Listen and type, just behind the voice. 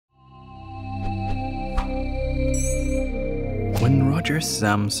When Roger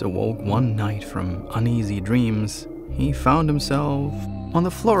Sams awoke one night from uneasy dreams, he found himself on the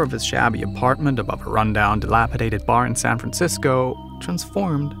floor of his shabby apartment above a rundown, dilapidated bar in San Francisco,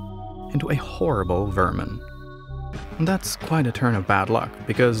 transformed into a horrible vermin. And that's quite a turn of bad luck,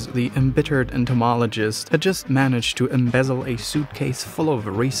 because the embittered entomologist had just managed to embezzle a suitcase full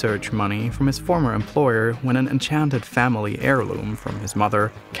of research money from his former employer when an enchanted family heirloom from his mother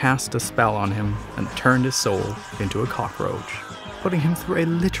cast a spell on him and turned his soul into a cockroach, putting him through a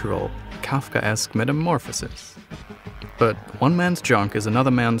literal Kafkaesque metamorphosis. But one man's junk is another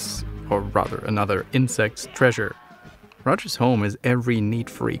man's, or rather another insect's treasure. Roger's home is every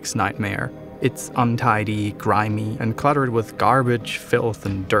neat freak's nightmare. It's untidy, grimy, and cluttered with garbage, filth,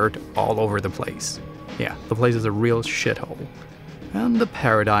 and dirt all over the place. Yeah, the place is a real shithole. And the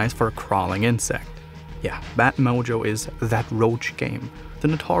paradise for a crawling insect. Yeah, Bad Mojo is that roach game, the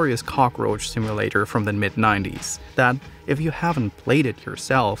notorious cockroach simulator from the mid-90s, that, if you haven't played it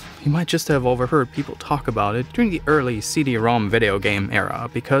yourself, you might just have overheard people talk about it during the early CD-ROM video game era,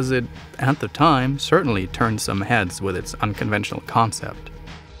 because it, at the time, certainly turned some heads with its unconventional concept.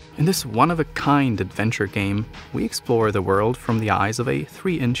 In this one-of-a-kind adventure game, we explore the world from the eyes of a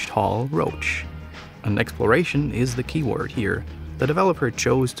 3-inch tall roach. And exploration is the keyword here. The developer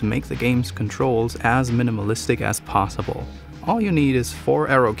chose to make the game's controls as minimalistic as possible. All you need is 4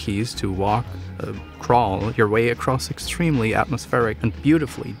 arrow keys to crawl your way across extremely atmospheric and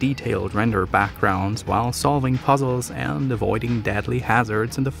beautifully detailed render backgrounds while solving puzzles and avoiding deadly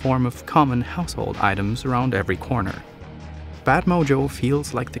hazards in the form of common household items around every corner. Bad Mojo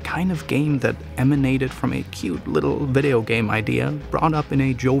feels like the kind of game that emanated from a cute little video game idea brought up in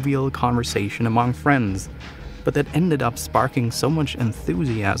a jovial conversation among friends, but that ended up sparking so much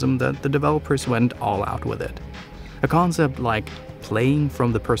enthusiasm that the developers went all out with it. A concept like playing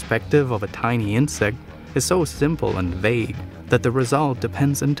from the perspective of a tiny insect is so simple and vague that the result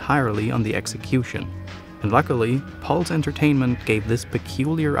depends entirely on the execution. And luckily, Pulse Entertainment gave this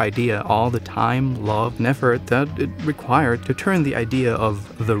peculiar idea all the time, love, and effort that it required to turn the idea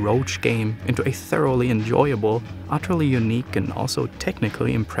of the roach game into a thoroughly enjoyable, utterly unique, and also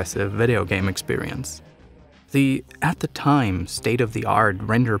technically impressive video game experience. The, at the time, state-of-the-art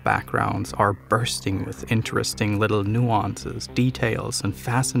render backgrounds are bursting with interesting little nuances, details, and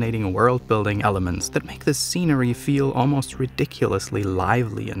fascinating world-building elements that make the scenery feel almost ridiculously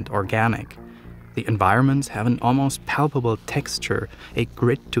lively and organic. The environments have an almost palpable texture, a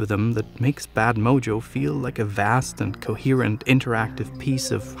grit to them that makes Bad Mojo feel like a vast and coherent interactive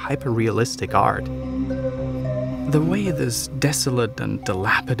piece of hyper-realistic art. The way this desolate and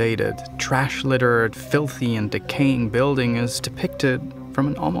dilapidated, trash-littered, filthy and decaying building is depicted from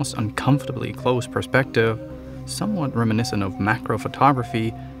an almost uncomfortably close perspective, somewhat reminiscent of macro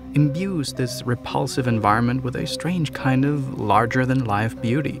photography, imbues this repulsive environment with a strange kind of larger-than-life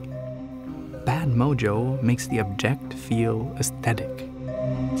beauty. Bad Mojo makes the object feel aesthetic.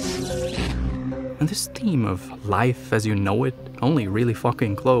 And this theme of life as you know it, only really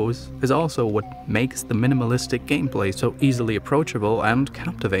fucking close, is also what makes the minimalistic gameplay so easily approachable and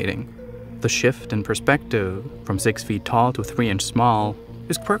captivating. The shift in perspective, from 6 feet tall to 3-inch small,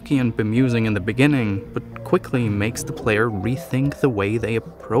 is quirky and bemusing in the beginning, but quickly makes the player rethink the way they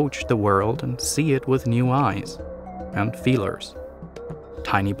approach the world and see it with new eyes and feelers.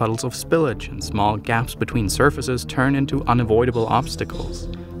 Tiny puddles of spillage and small gaps between surfaces turn into unavoidable obstacles.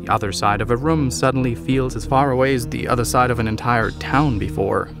 The other side of a room suddenly feels as far away as the other side of an entire town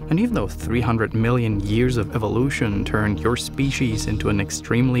before. And even though 300 million years of evolution turned your species into an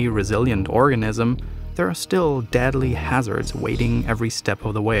extremely resilient organism, there are still deadly hazards waiting every step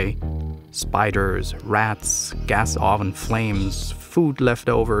of the way. Spiders, rats, gas oven flames, food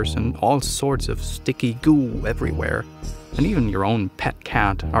leftovers, and all sorts of sticky goo everywhere. And even your own pet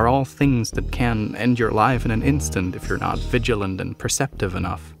cat are all things that can end your life in an instant if you're not vigilant and perceptive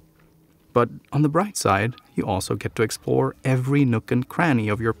enough. But on the bright side, you also get to explore every nook and cranny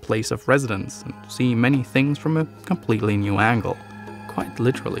of your place of residence and see many things from a completely new angle, quite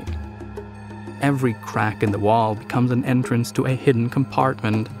literally. Every crack in the wall becomes an entrance to a hidden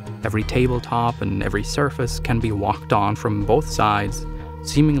compartment. Every tabletop and every surface can be walked on from both sides.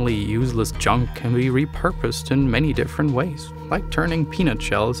 Seemingly useless junk can be repurposed in many different ways, like turning peanut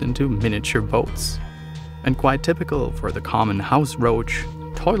shells into miniature boats. And quite typical for the common house roach,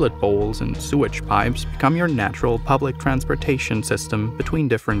 toilet bowls and sewage pipes become your natural public transportation system between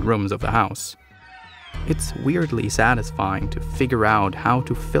different rooms of the house. It's weirdly satisfying to figure out how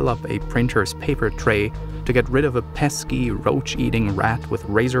to fill up a printer's paper tray to get rid of a pesky, roach-eating rat with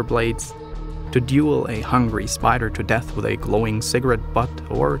razor blades, to duel a hungry spider to death with a glowing cigarette butt,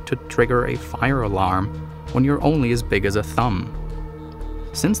 or to trigger a fire alarm when you're only as big as a thumb.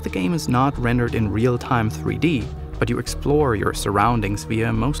 Since the game is not rendered in real-time 3D, but you explore your surroundings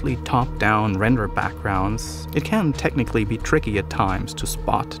via mostly top-down render backgrounds, it can technically be tricky at times to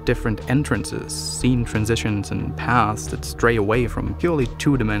spot different entrances, scene transitions, and paths that stray away from purely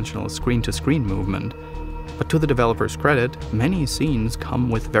two-dimensional screen-to-screen movement. But to the developer's credit, many scenes come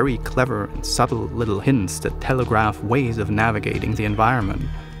with very clever and subtle little hints that telegraph ways of navigating the environment,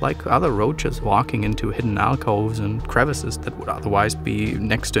 like other roaches walking into hidden alcoves and crevices that would otherwise be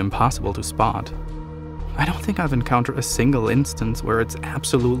next to impossible to spot. I don't think I've encountered a single instance where it's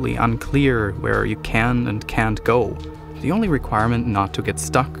absolutely unclear where you can and can't go. The only requirement not to get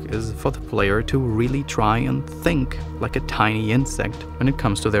stuck is for the player to really try and think like a tiny insect when it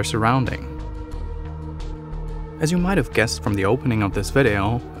comes to their surrounding. As you might have guessed from the opening of this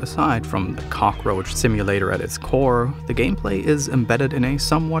video, aside from the Cockroach simulator at its core, the gameplay is embedded in a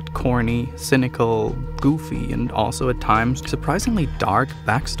somewhat corny, cynical, goofy, and also at times surprisingly dark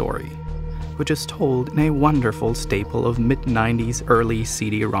backstory, which is told in a wonderful staple of mid-90s early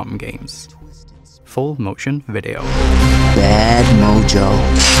CD-ROM games: full motion video. Bad Mojo.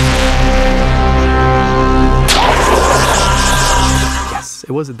 Yes,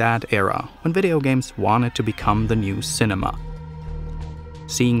 it was that era, when video games wanted to become the new cinema.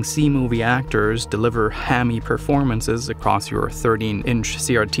 Seeing C-movie actors deliver hammy performances across your 13-inch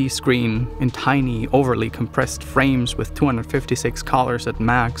CRT screen in tiny, overly compressed frames with 256 colors at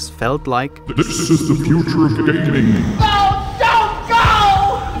max felt like, "This is the future of gaming." No, don't go!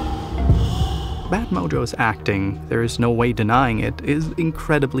 Bad Mojo's acting, there is no way denying it, is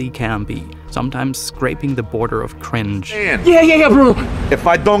incredibly campy, sometimes scraping the border of cringe. Yeah, Bruno. If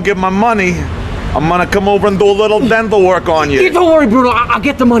I don't get my money, I'm gonna come over and do a little dental work on you. Don't worry, Bruno. I'll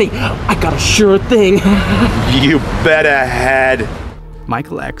get the money. I got a sure thing. You better head.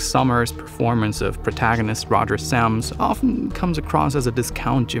 Michael X. Sommer's performance of protagonist Roger Sams often comes across as a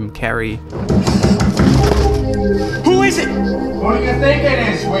discount Jim Carrey. Who is it? Who do you think it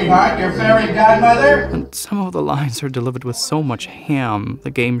is, sweetheart? Your fairy godmother? And some of the lines are delivered with so much ham,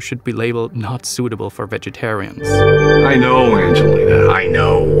 the game should be labeled not suitable for vegetarians. I know, Angelina, I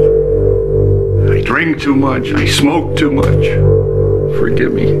know. I drink too much, I smoke too much.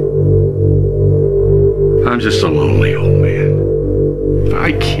 Forgive me. I'm just a lonely old man.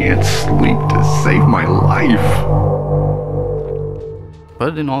 I can't sleep to save my life.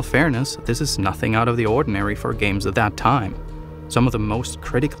 But in all fairness, this is nothing out of the ordinary for games of that time. Some of the most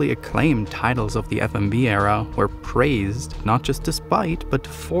critically acclaimed titles of the FMV era were praised not just despite, but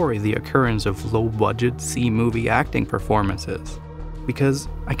for the occurrence of low-budget C-movie acting performances. Because,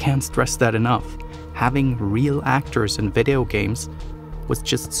 I can't stress that enough, having real actors in video games was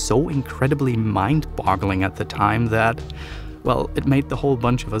just so incredibly mind-boggling at the time that, well, it made the whole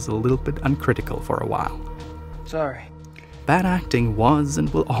bunch of us a little bit uncritical for a while. Sorry. Bad acting was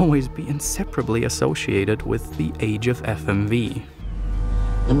and will always be inseparably associated with the age of FMV.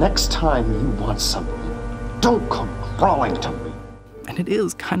 The next time you want something, don't come crawling to me. And it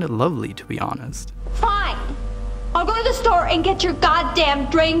is kind of lovely, to be honest. Fine. I'll go to the store and get your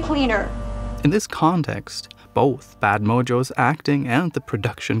goddamn drain cleaner. In this context, both Bad Mojo's acting and the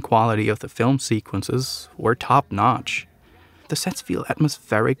production quality of the film sequences were top-notch. The sets feel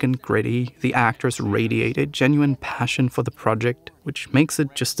atmospheric and gritty, the actors radiate a genuine passion for the project, which makes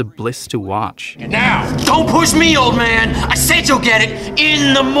it just a bliss to watch. Now, don't push me, old man. I said you'll get it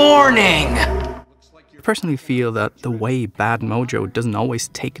in the morning. I personally feel that the way Bad Mojo doesn't always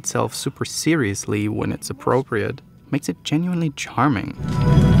take itself super seriously when it's appropriate makes it genuinely charming.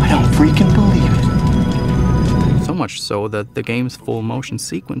 I don't freaking believe it. So much so that the game's full motion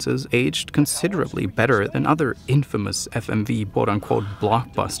sequences aged considerably better than other infamous FMV quote-unquote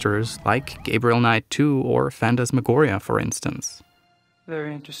blockbusters like Gabriel Knight 2 or Phantasmagoria, for instance.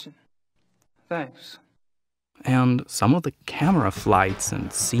 Very interesting. Thanks. And some of the camera flights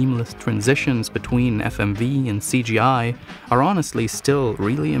and seamless transitions between FMV and CGI are honestly still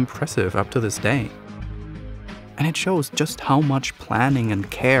really impressive up to this day. And it shows just how much planning and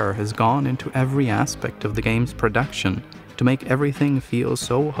care has gone into every aspect of the game's production to make everything feel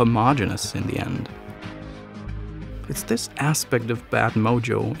so homogeneous in the end. It's this aspect of Bad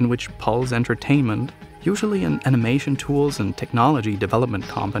Mojo in which Pulse Entertainment, usually an animation tools and technology development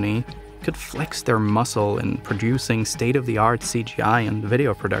company, could flex their muscle in producing state-of-the-art CGI and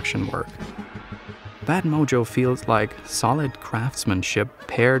video production work. Bad Mojo feels like solid craftsmanship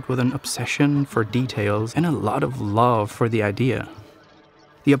paired with an obsession for details and a lot of love for the idea.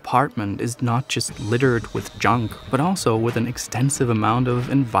 The apartment is not just littered with junk, but also with an extensive amount of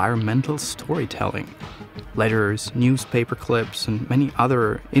environmental storytelling. Letters, newspaper clips, and many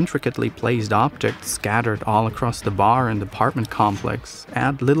other intricately placed objects scattered all across the bar and apartment complex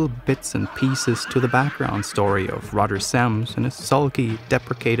add little bits and pieces to the background story of Roger Sams and his sulky,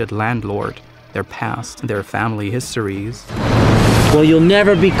 deprecated landlord, their past, their family histories. Well, you'll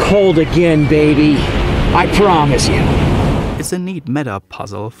never be cold again, baby. I promise you. It's a neat meta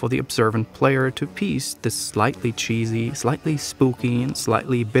puzzle for the observant player to piece this slightly cheesy, slightly spooky, and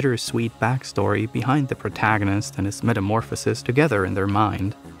slightly bittersweet backstory behind the protagonist and his metamorphosis together in their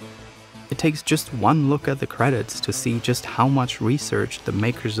mind. It takes just one look at the credits to see just how much research the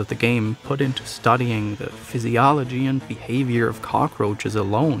makers of the game put into studying the physiology and behavior of cockroaches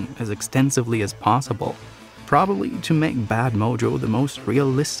alone as extensively as possible, probably to make Bad Mojo the most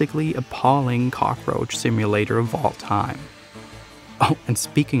realistically appalling cockroach simulator of all time. Oh, and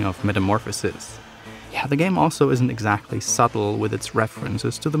speaking of metamorphosis, yeah, the game also isn't exactly subtle with its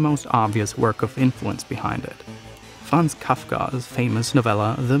references to the most obvious work of influence behind it. Franz Kafka's famous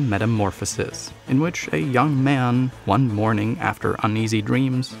novella The Metamorphosis, in which a young man, one morning after uneasy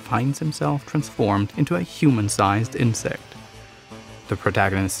dreams, finds himself transformed into a human-sized insect. The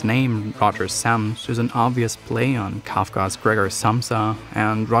protagonist's name, Roger Sams, is an obvious play on Kafka's Gregor Samsa,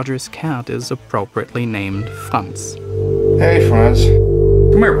 and Roger's cat is appropriately named Franz. Hey, Franz.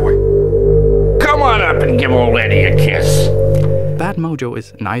 Come here, boy. Come on up and give old Eddie a kiss. Bad Mojo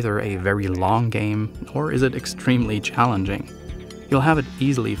is neither a very long game, nor is it extremely challenging. You'll have it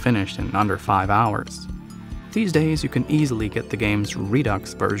easily finished in under 5 hours. These days, you can easily get the game's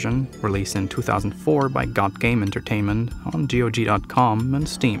Redux version, released in 2004 by Got Game Entertainment, on GOG.com and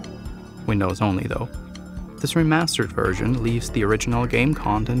Steam. Windows only, though. This remastered version leaves the original game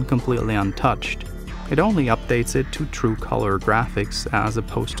content completely untouched. It only updates it to true color graphics as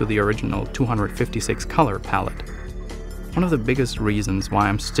opposed to the original 256 color palette. One of the biggest reasons why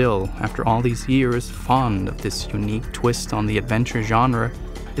I'm still, after all these years, fond of this unique twist on the adventure genre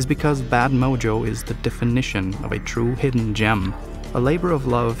is because Bad Mojo is the definition of a true hidden gem, a labor of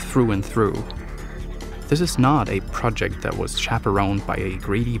love through and through. This is not a project that was chaperoned by a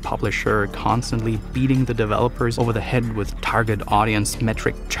greedy publisher constantly beating the developers over the head with target audience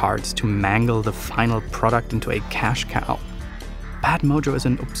metric charts to mangle the final product into a cash cow. Bad Mojo is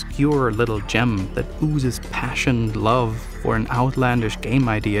an obscure little gem that oozes passionate love for an outlandish game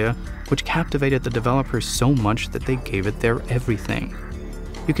idea which captivated the developers so much that they gave it their everything.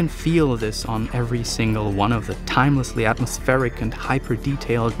 You can feel this on every single one of the timelessly atmospheric and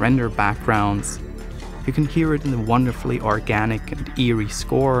hyper-detailed render backgrounds. You can hear it in the wonderfully organic and eerie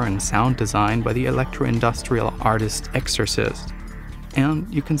score and sound design by the electro-industrial artist Xorcist.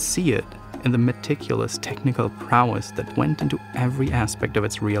 And you can see it in the meticulous technical prowess that went into every aspect of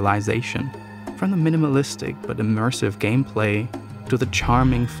its realization, from the minimalistic but immersive gameplay to the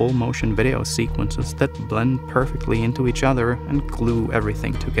charming full-motion video sequences that blend perfectly into each other and glue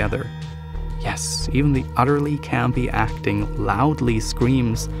everything together. Yes, even the utterly campy acting loudly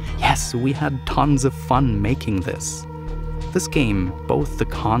screams, yes, we had tons of fun making this. This game, both the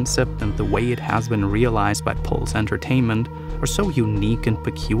concept and the way it has been realized by Pulse Entertainment, are so unique and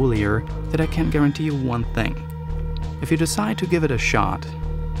peculiar that I can guarantee you one thing. If you decide to give it a shot,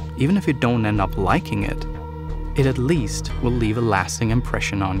 even if you don't end up liking it, it at least will leave a lasting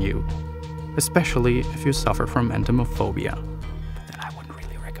impression on you, especially if you suffer from entomophobia. But then I wouldn't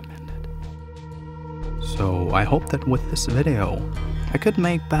really recommend it. So I hope that with this video, I could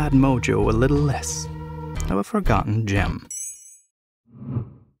make Bad Mojo a little less of a forgotten gem.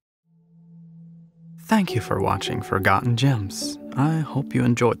 Thank you for watching Forgotten Gems. I hope you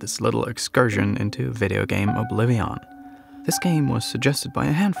enjoyed this little excursion into video game oblivion. This game was suggested by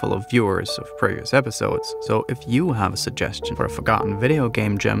a handful of viewers of previous episodes, so if you have a suggestion for a forgotten video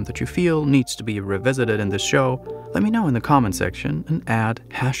game gem that you feel needs to be revisited in this show, let me know in the comment section and add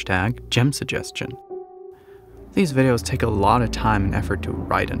 #GemSuggestion. These videos take a lot of time and effort to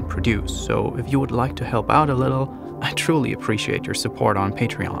write and produce, so if you would like to help out a little, I truly appreciate your support on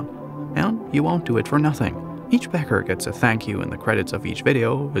Patreon. And you won't do it for nothing. Each backer gets a thank you in the credits of each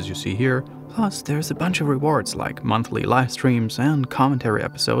video, as you see here, plus there's a bunch of rewards like monthly live streams and commentary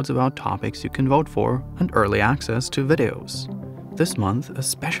episodes about topics you can vote for and early access to videos. This month, a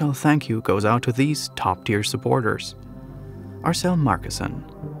special thank you goes out to these top-tier supporters: Arcel Markussen,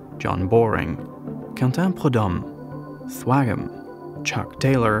 John Boring, Quentin Prudhomme, Thwagam, Chuck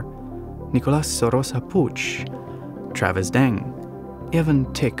Taylor, Nicolas Sorosa Puch, Travis Deng, Evan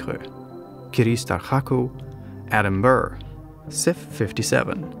Tekre, Kiris Tarhaku, Adam Burr,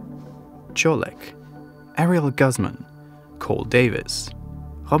 Sif57, Cholek, Ariel Guzman, Cole Davis,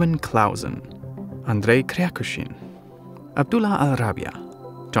 Robin Clausen, Andrei Kriakushin, Abdullah Al-Rabia,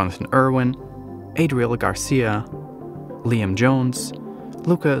 Jonathan Irwin, Adriel Garcia, Liam Jones,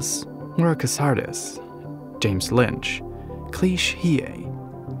 Lucas Murakasardis, James Lynch, Cleish Hiei,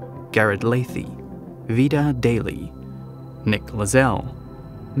 Garrett Lathy, Vida Daly, Nick Lazelle,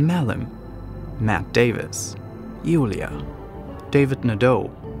 Malim, Matt Davis, Julia, David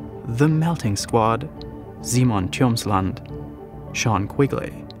Nadeau, The Melting Squad, Simon Tjomsland, Sean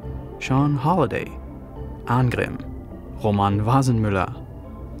Quigley, Sean Holliday, Angrim, Roman Vasenmüller,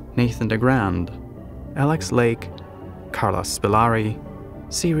 Nathan DeGrand, Alex Lake, Carlos Spilari,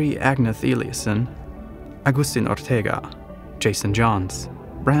 Siri Agnath Eliasson, Agustin Ortega, Jason Johns,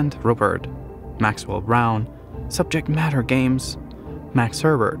 Brent Rupert, Maxwell Brown, Subject Matter Games, Max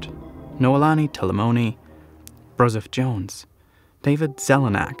Herbert, Noelani Telemoni, Broseph Jones, David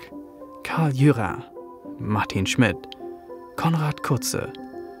Zelenak, Karl Jura, Martin Schmidt, Konrad Kutze,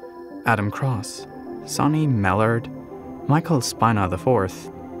 Adam Cross, Sonny Mellard, Michael Spina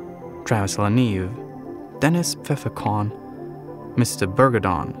IV, Travis Laneve, Dennis Pfefferkorn, Mr.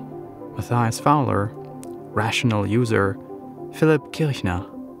 Bergadon, Matthias Fowler, Rational User, Philip Kirchner,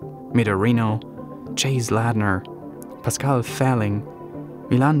 Midorino, Chase Ladner, Pascal Fähling,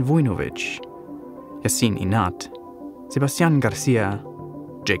 Milan Vujnovic, Yassin Inat, Sebastian Garcia,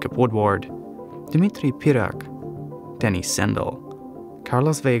 Jacob Woodward, Dimitri Pirak, Denny Sendel,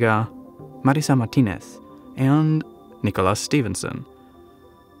 Carlos Vega, Marisa Martinez, and Nicholas Stevenson.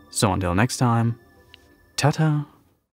 So until next time, ta-ta.